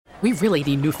We really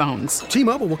need new phones.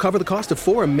 T-Mobile will cover the cost of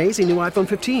 4 amazing new iPhone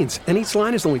 15s, and each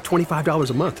line is only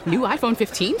 $25 a month. New iPhone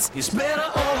 15s? It's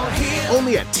better over here.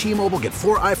 Only at T-Mobile, get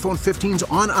 4 iPhone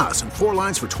 15s on us and 4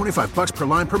 lines for $25 per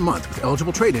line per month with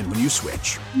eligible trade-in when you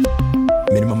switch.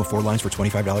 Minimum of 4 lines for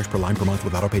 $25 per line per month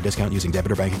with autopay discount using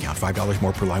debit or bank account. $5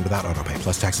 more per line without autopay,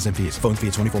 plus taxes and fees. Phone fee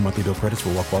at 24 monthly bill credits for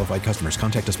well-qualified customers.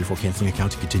 Contact us before canceling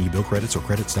account to continue bill credits or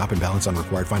credit stop and balance on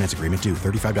required finance agreement due.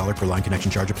 $35 per line connection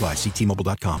charge applies. See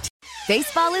T-Mobile.com.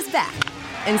 Baseball is back,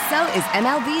 and so is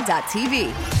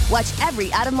MLB.tv. Watch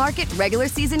every out-of-market regular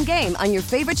season game on your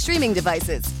favorite streaming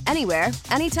devices. Anywhere,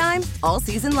 anytime, all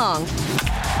season long.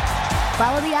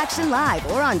 Follow the action live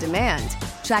or on demand.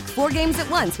 Track 4 games at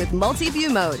once with multi-view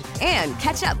mode and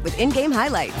catch up with in-game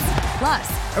highlights.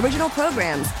 Plus, original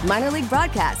programs, minor league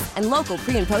broadcasts, and local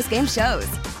pre- and post-game shows.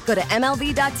 Go to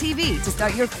MLB.tv to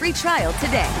start your free trial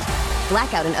today.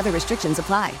 Blackout and other restrictions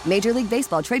apply. Major League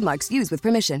Baseball trademarks used with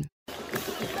permission.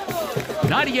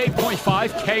 98.5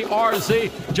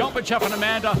 KRZ. Jumpin' Jeff and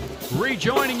Amanda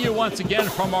rejoining you once again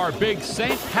from our big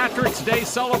St. Patrick's Day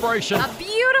celebration. A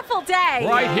beautiful day.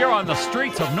 Right here on the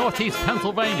streets of Northeast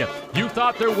Pennsylvania. You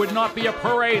thought there would not be a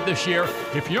parade this year.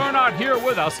 If you're not here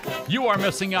with us, you are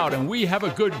missing out, and we have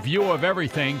a good view of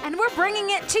everything. And we're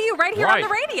bringing it to you right here on the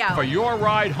radio. For your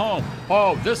ride home.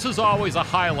 Oh, this is always a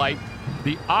highlight.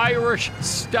 The Irish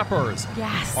Steppers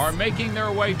are making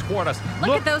their way toward us. Look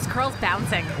at those curls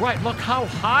bouncing. Right, look how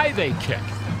high they kick.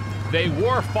 They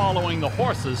were following the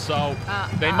horses, so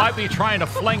they might be trying to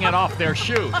fling it off their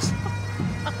shoes.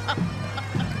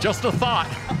 Just a thought.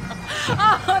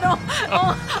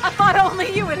 I thought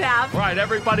only you would have. Right,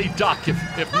 everybody duck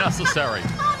if necessary.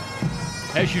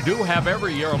 As you do have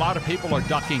every year, a lot of people are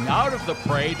ducking out of the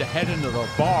parade to head into the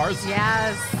bars.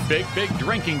 Yes. Big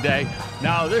drinking day.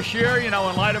 Now, this year, in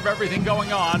light of everything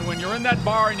going on, when you're in that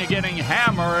bar and you're getting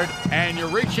hammered and you're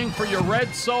reaching for your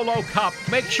red Solo cup,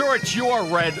 make sure it's your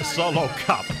red Solo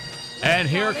cup. And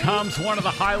here comes one of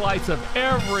the highlights of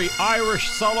every Irish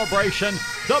celebration,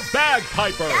 the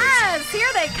bagpipers. Yes,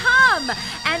 here they come.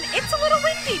 And it's a little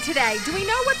windy today. Do we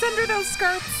know what's under those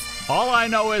skirts? All I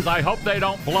know is I hope they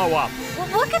don't blow up. Well,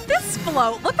 look at this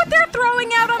float. Look what they're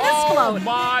throwing out on this float. Oh,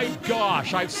 my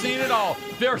gosh. I've seen it all.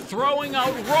 They're throwing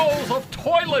out rolls of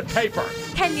toilet paper.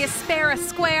 Can you spare a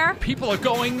square? People are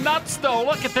going nuts, though.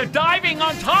 Look at they're diving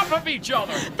on top of each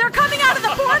other. They're coming out of the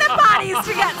porta potties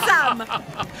to get some.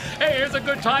 Hey, here's a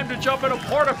good time to jump in a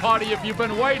porta potty if you've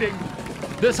been waiting.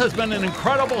 This has been an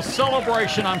incredible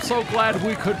celebration. I'm so glad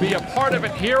we could be a part of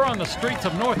it here on the streets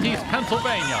of Northeast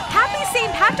Pennsylvania. Happy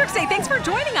St. Patrick's Day. Thanks for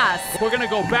joining us. We're going to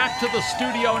go back to the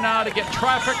studio now to get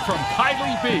traffic from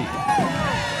Kylie B.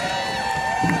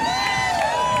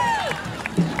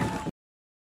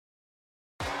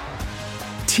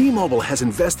 T-Mobile has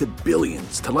invested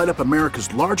billions to light up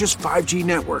America's largest 5G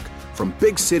network, from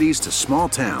big cities to small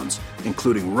towns,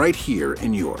 including right here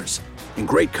in yours. And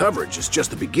great coverage is just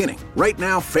the beginning. Right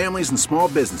now, families and small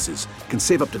businesses can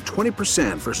save up to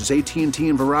 20% versus AT&T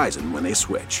and Verizon when they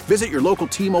switch. Visit your local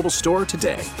T-Mobile store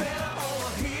today.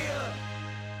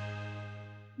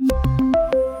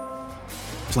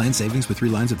 Plan savings with 3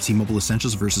 lines of T-Mobile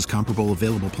Essentials versus comparable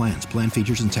available plans. Plan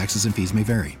features and taxes and fees may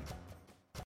vary.